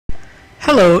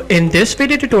Hello, in this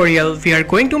video tutorial we are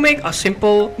going to make a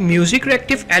simple music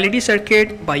reactive LED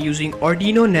circuit by using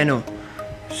Arduino Nano.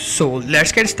 So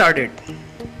let's get started.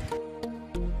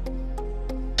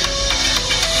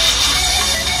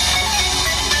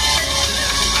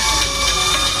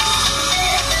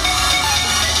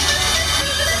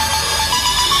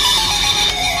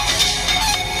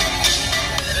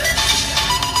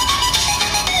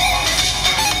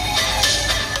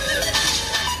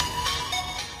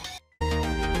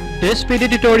 This video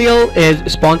tutorial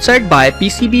is sponsored by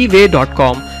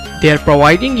PCBWay.com. They are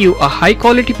providing you a high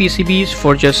quality PCBs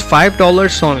for just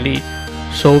 $5 only.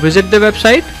 So visit the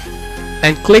website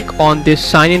and click on this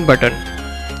sign in button.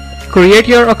 Create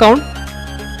your account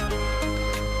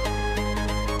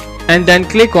and then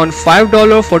click on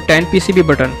 $5 for 10 PCB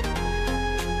button.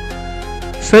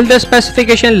 Fill the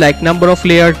specification like number of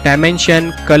layer,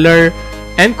 dimension, color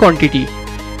and quantity.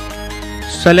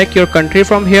 Select your country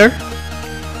from here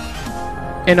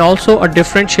and also a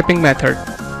different shipping method.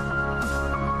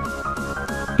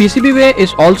 PCBWay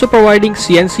is also providing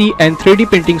CNC and 3D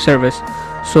printing service.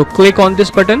 So click on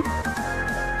this button,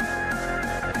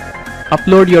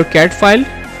 upload your CAD file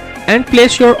and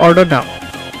place your order now.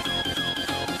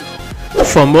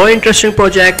 For more interesting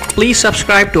project, please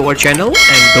subscribe to our channel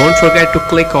and don't forget to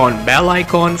click on bell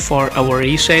icon for our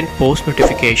recent post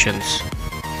notifications.